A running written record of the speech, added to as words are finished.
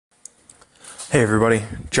Hey everybody,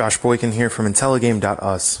 Josh Boykin here from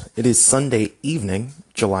Intelligame.us. It is Sunday evening,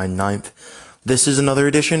 July 9th. This is another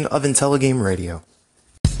edition of Intelligame Radio.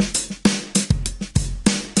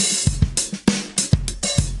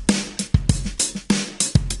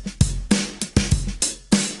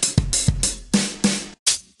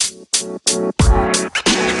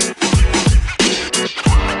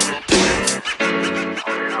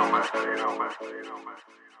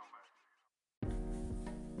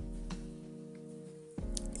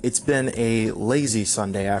 It's been a lazy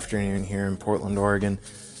Sunday afternoon here in Portland, Oregon.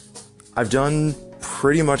 I've done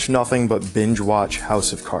pretty much nothing but binge watch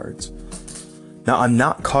House of Cards. Now, I'm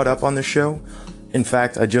not caught up on the show. In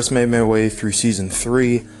fact, I just made my way through season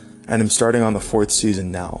 3, and I'm starting on the 4th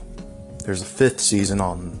season now. There's a 5th season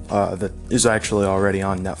on that is actually already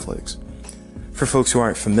on Netflix. For folks who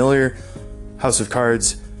aren't familiar, House of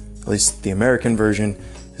Cards, at least the American version,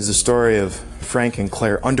 is the story of Frank and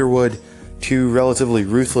Claire Underwood, two relatively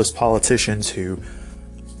ruthless politicians who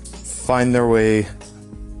find their way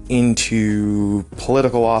into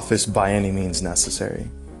political office by any means necessary.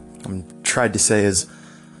 I'm tried to say as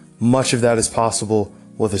much of that as possible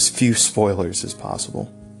with as few spoilers as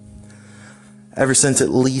possible. Ever since at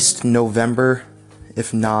least November,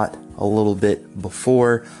 if not a little bit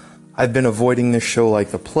before, I've been avoiding this show like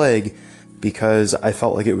the plague because I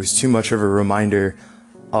felt like it was too much of a reminder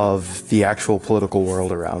of the actual political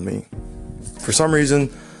world around me. For some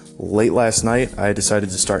reason, late last night, I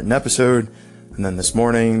decided to start an episode, and then this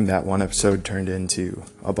morning, that one episode turned into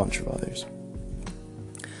a bunch of others.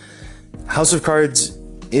 House of Cards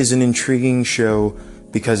is an intriguing show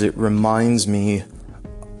because it reminds me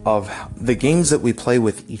of the games that we play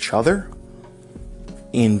with each other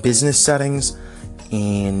in business settings,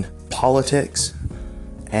 in politics,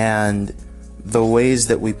 and the ways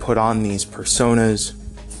that we put on these personas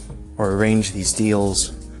or arrange these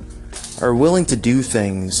deals are willing to do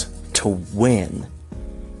things to win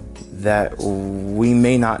that we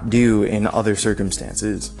may not do in other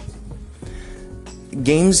circumstances.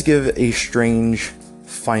 Games give a strange,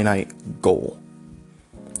 finite goal,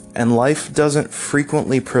 and life doesn't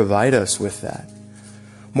frequently provide us with that.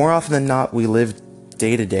 More often than not, we live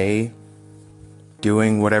day to day,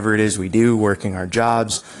 doing whatever it is we do, working our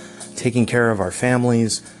jobs, taking care of our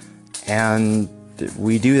families, and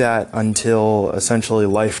we do that until essentially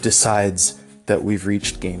life decides that we've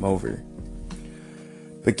reached game over.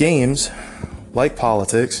 But games, like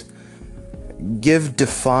politics, give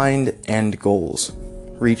defined end goals.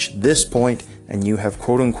 Reach this point and you have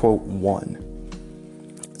quote-unquote won.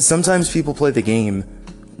 Sometimes people play the game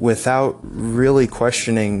without really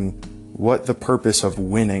questioning what the purpose of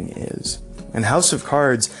winning is. And House of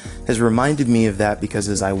Cards has reminded me of that because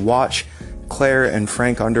as I watch Claire and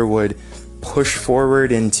Frank Underwood push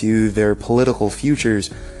forward into their political futures,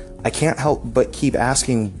 I can't help but keep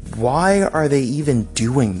asking, why are they even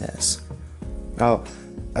doing this? Now,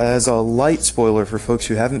 as a light spoiler for folks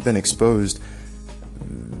who haven't been exposed,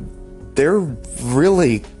 they're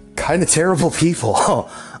really kind of terrible people.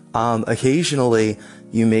 Occasionally,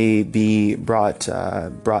 you may be brought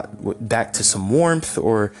back to some warmth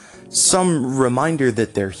or some reminder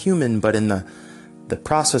that they're human, but in the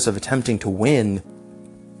process of attempting to win,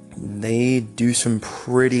 they do some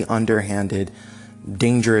pretty underhanded,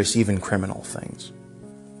 dangerous, even criminal things.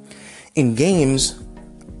 In games,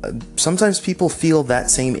 sometimes people feel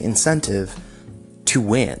that same incentive to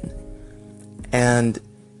win. And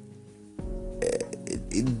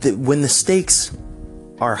when the stakes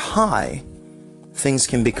are high, things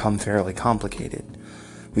can become fairly complicated.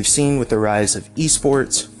 We've seen with the rise of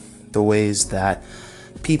esports, the ways that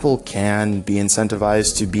people can be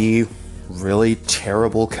incentivized to be really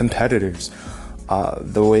terrible competitors,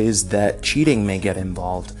 the ways that cheating may get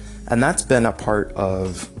involved, and that's been a part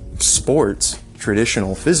of sports,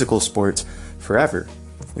 traditional physical sports, forever.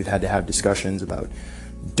 We've had to have discussions about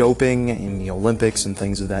doping in the Olympics and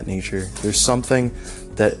things of that nature. There's something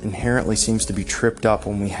that inherently seems to be tripped up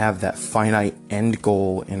when we have that finite end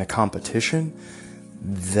goal in a competition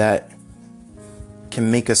that can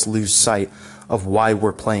make us lose sight of why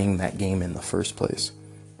we're playing that game in the first place.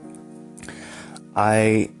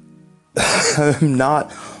 I am not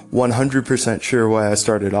 100% sure why I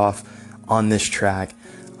started off on this track.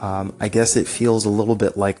 I guess it feels a little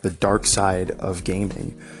bit like the dark side of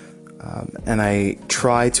gaming. And I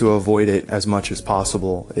try to avoid it as much as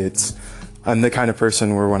possible. I'm the kind of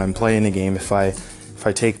person where when I'm playing a game, if I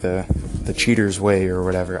take the cheater's way or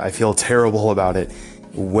whatever, I feel terrible about it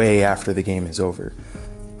way after the game is over.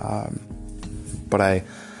 But I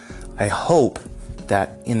hope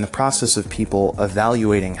that in the process of people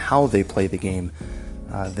evaluating how they play the game,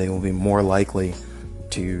 they will be more likely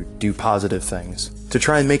to do positive things, to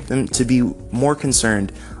try and make them to be more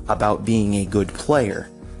concerned about being a good player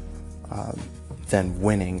than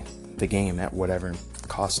winning the game at whatever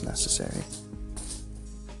cost necessary.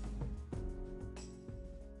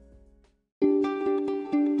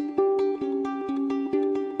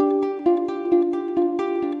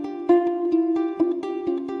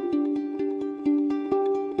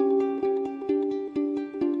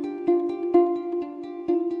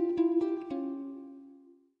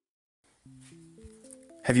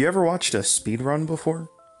 Have you ever watched a speedrun before?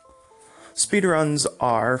 Speedruns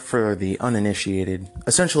are, for the uninitiated,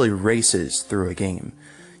 essentially races through a game.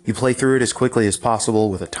 You play through it as quickly as possible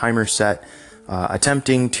with a timer set,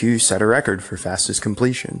 attempting to set a record for fastest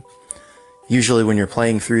completion. Usually when you're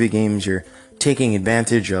playing through the games, you're taking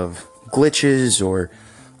advantage of glitches or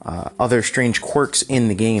other strange quirks in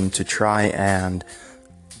the game to try and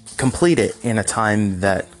complete it in a time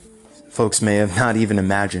that folks may have not even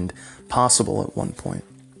imagined possible at one point.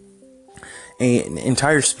 An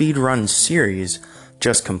entire speedrun series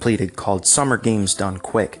just completed called Summer Games Done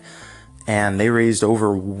Quick, and they raised over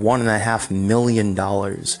 $1.5 million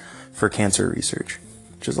for cancer research,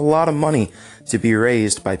 which is a lot of money to be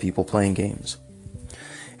raised by people playing games.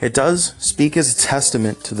 It does speak as a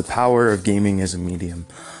testament to the power of gaming as a medium,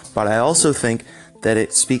 but I also think that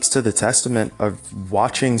it speaks to the testament of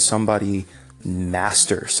watching somebody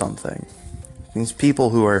master something. These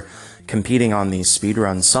people who are competing on these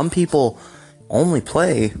speedruns, some people only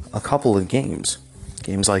play a couple of games.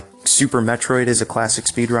 Games like Super Metroid is a classic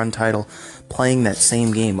speedrun title, playing that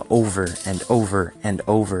same game over and over and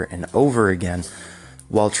over and over again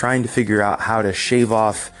while trying to figure out how to shave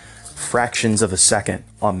off fractions of a second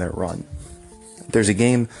on their run. There's a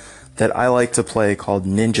game that I like to play called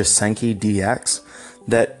Ninja Senki DX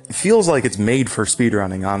that feels like it's made for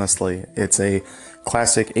speedrunning, honestly. It's a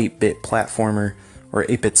classic 8-bit platformer, or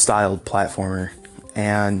 8-bit styled platformer,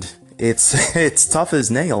 and it's tough as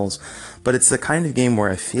nails, but it's the kind of game where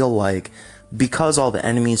I feel like, because all the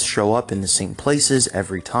enemies show up in the same places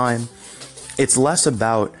every time, it's less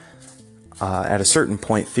about, at a certain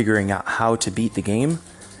point, figuring out how to beat the game,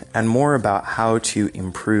 and more about how to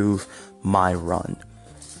improve my run.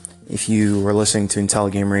 If you were listening to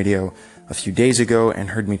IntelliGame Radio a few days ago and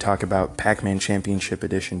heard me talk about Pac-Man Championship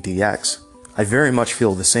Edition DX, I very much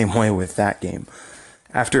feel the same way with that game.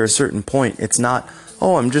 After a certain point, it's not,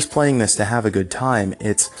 oh, I'm just playing this to have a good time.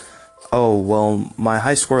 It's, oh, well, my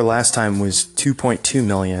high score last time was 2.2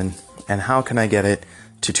 million, and how can I get it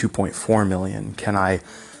to 2.4 million? Can I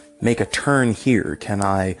make a turn here? Can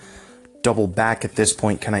I double back at this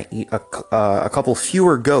point? Can I eat a couple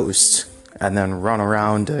fewer ghosts and then run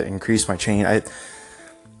around to increase my chain?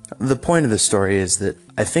 The point of the story is that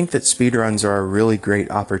I think that speedruns are a really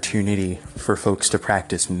great opportunity for folks to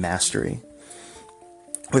practice mastery.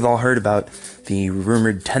 We've all heard about the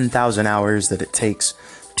rumored 10,000 hours that it takes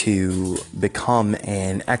to become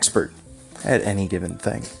an expert at any given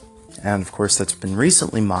thing. And of course, that's been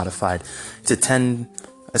recently modified to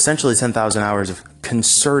essentially 10,000 hours of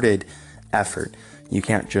concerted effort. You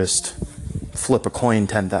can't just flip a coin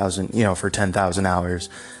 10,000, for 10,000 hours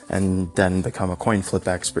and then become a coin flip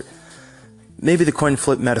expert. Maybe the coin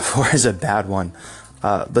flip metaphor is a bad one,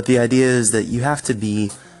 but the idea is that you have to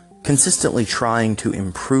be consistently trying to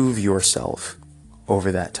improve yourself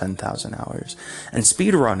over that 10,000 hours. And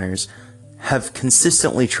speedrunners have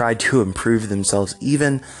consistently tried to improve themselves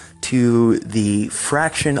even to the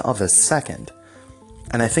fraction of a second.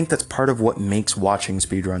 And I think that's part of what makes watching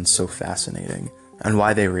speedruns so fascinating and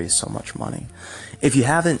why they raise so much money. If you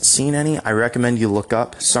haven't seen any, I recommend you look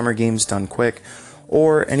up Summer Games Done Quick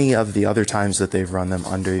or any of the other times that they've run them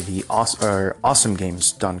under the Awesome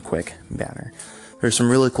Games Done Quick banner. There's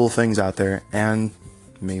some really cool things out there, and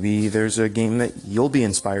maybe there's a game that you'll be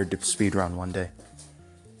inspired to speedrun one day.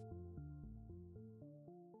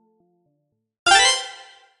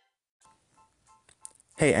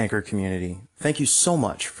 Hey Anchor community, thank you so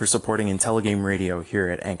much for supporting IntelliGame Radio here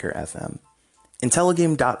at Anchor FM.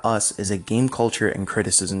 IntelliGame.us is a game culture and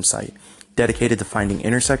criticism site dedicated to finding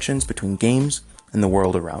intersections between games and the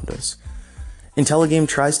world around us. IntelliGame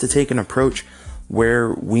tries to take an approach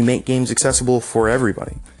where we make games accessible for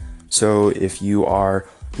everybody. So if you are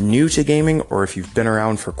new to gaming or if you've been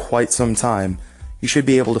around for quite some time, you should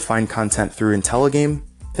be able to find content through IntelliGame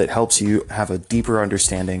that helps you have a deeper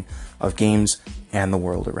understanding of games and the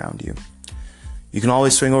world around you. You can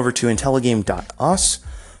always swing over to IntelliGame.us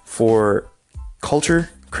for culture,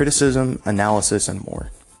 criticism, analysis, and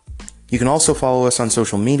more. You can also follow us on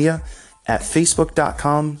social media at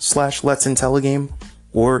facebook.com/let'sintelligame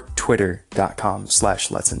or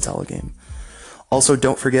twitter.com/let'sintelligame. Also,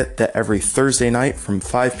 don't forget that every Thursday night from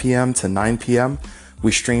 5 p.m. to 9 p.m.,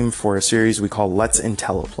 we stream for a series we call Let's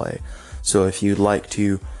IntelliPlay. So if you'd like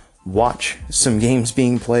to watch some games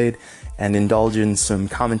being played and indulge in some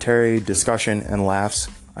commentary, discussion, and laughs,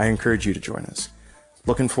 I encourage you to join us.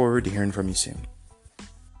 Looking forward to hearing from you soon.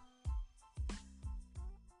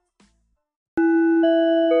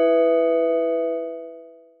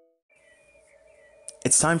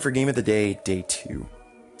 It's time for Game of the Day, Day 2.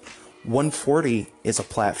 140 is a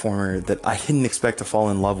platformer that I didn't expect to fall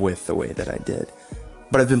in love with the way that I did,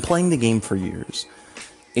 but I've been playing the game for years.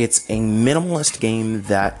 It's a minimalist game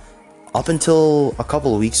that, up until a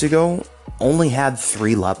couple of weeks ago, only had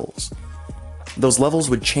 3 levels. Those levels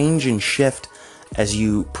would change and shift as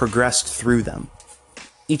you progressed through them.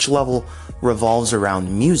 Each level revolves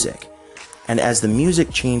around music, and as the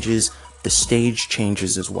music changes, the stage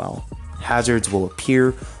changes as well. Hazards will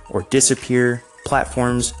appear or disappear,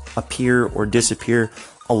 platforms appear or disappear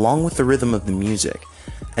along with the rhythm of the music.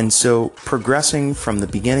 And so progressing from the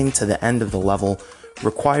beginning to the end of the level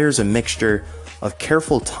requires a mixture of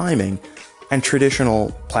careful timing and traditional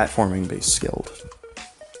platforming based skills.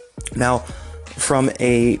 Now, from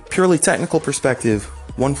a purely technical perspective,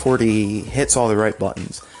 140 hits all the right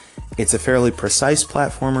buttons. It's a fairly precise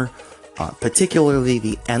platformer, particularly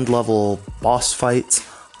the end level boss fights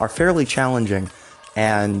are fairly challenging,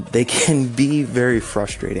 and they can be very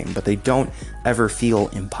frustrating, but they don't ever feel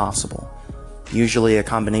impossible. Usually a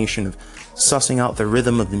combination of sussing out the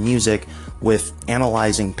rhythm of the music with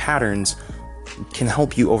analyzing patterns can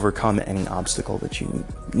help you overcome any obstacle that you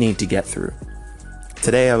need to get through.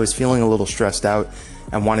 Today I was feeling a little stressed out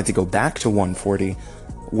and wanted to go back to 140.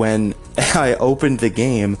 When I opened the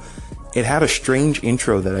game, it had a strange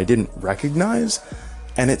intro that I didn't recognize,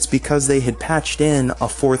 and it's because they had patched in a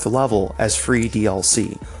 4th level as free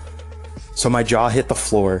DLC. So my jaw hit the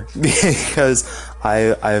floor because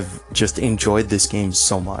I've just enjoyed this game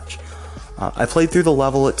so much. I played through the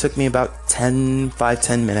level. It took me about 10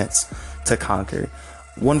 minutes to conquer.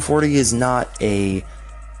 140 is not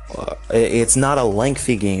it's not a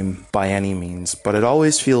lengthy game by any means, but it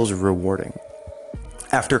always feels rewarding.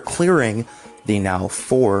 After clearing the now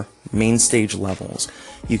 4 main stage levels,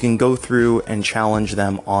 you can go through and challenge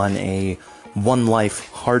them on a 1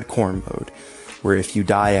 life hardcore mode, where if you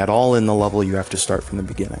die at all in the level, you have to start from the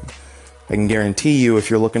beginning. I can guarantee you, if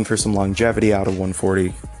you're looking for some longevity out of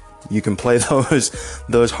 140, you can play those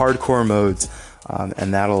hardcore modes,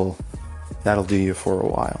 and that'll do you for a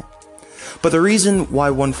while. But the reason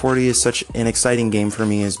why 140 is such an exciting game for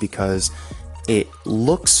me is because it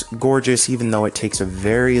looks gorgeous, even though it takes a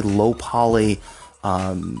very low poly,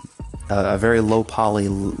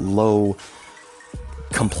 low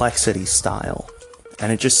complexity style,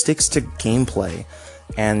 and it just sticks to gameplay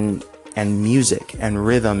and music and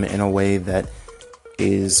rhythm in a way that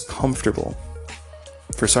is comfortable.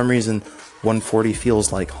 For some reason, 140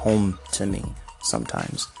 feels like home to me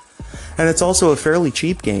sometimes. And it's also a fairly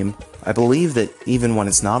cheap game. I believe that even when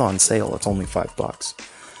it's not on sale, it's only $5.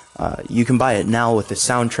 You can buy it now with the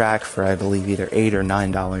soundtrack for, I believe, either $8 or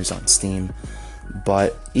 $9 on Steam.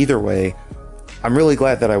 But either way, I'm really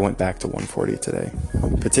glad that I went back to 140 today,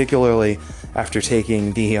 particularly after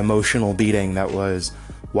taking the emotional beating that was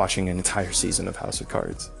watching an entire season of House of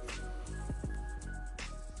Cards.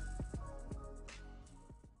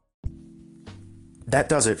 That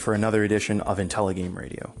does it for another edition of IntelliGame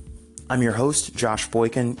Radio. I'm your host, Josh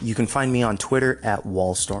Boykin. You can find me on Twitter at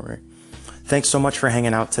Wallstormer. Thanks so much for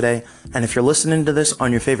hanging out today, and if you're listening to this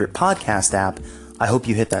on your favorite podcast app, I hope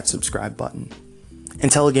you hit that subscribe button.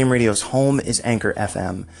 IntelliGame Radio's home is Anchor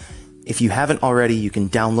FM. If you haven't already, you can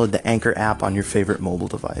download the Anchor app on your favorite mobile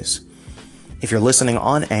device. If you're listening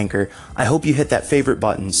on Anchor, I hope you hit that favorite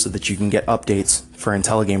button so that you can get updates for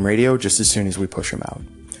IntelliGame Radio just as soon as we push them out.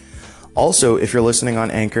 Also, if you're listening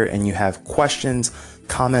on Anchor and you have questions,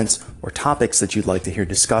 comments, or topics that you'd like to hear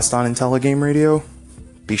discussed on IntelliGame Radio,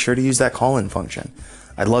 be sure to use that call-in function.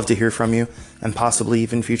 I'd love to hear from you and possibly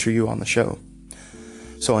even feature you on the show.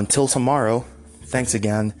 So until tomorrow, thanks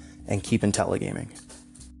again, and keep IntelliGaming.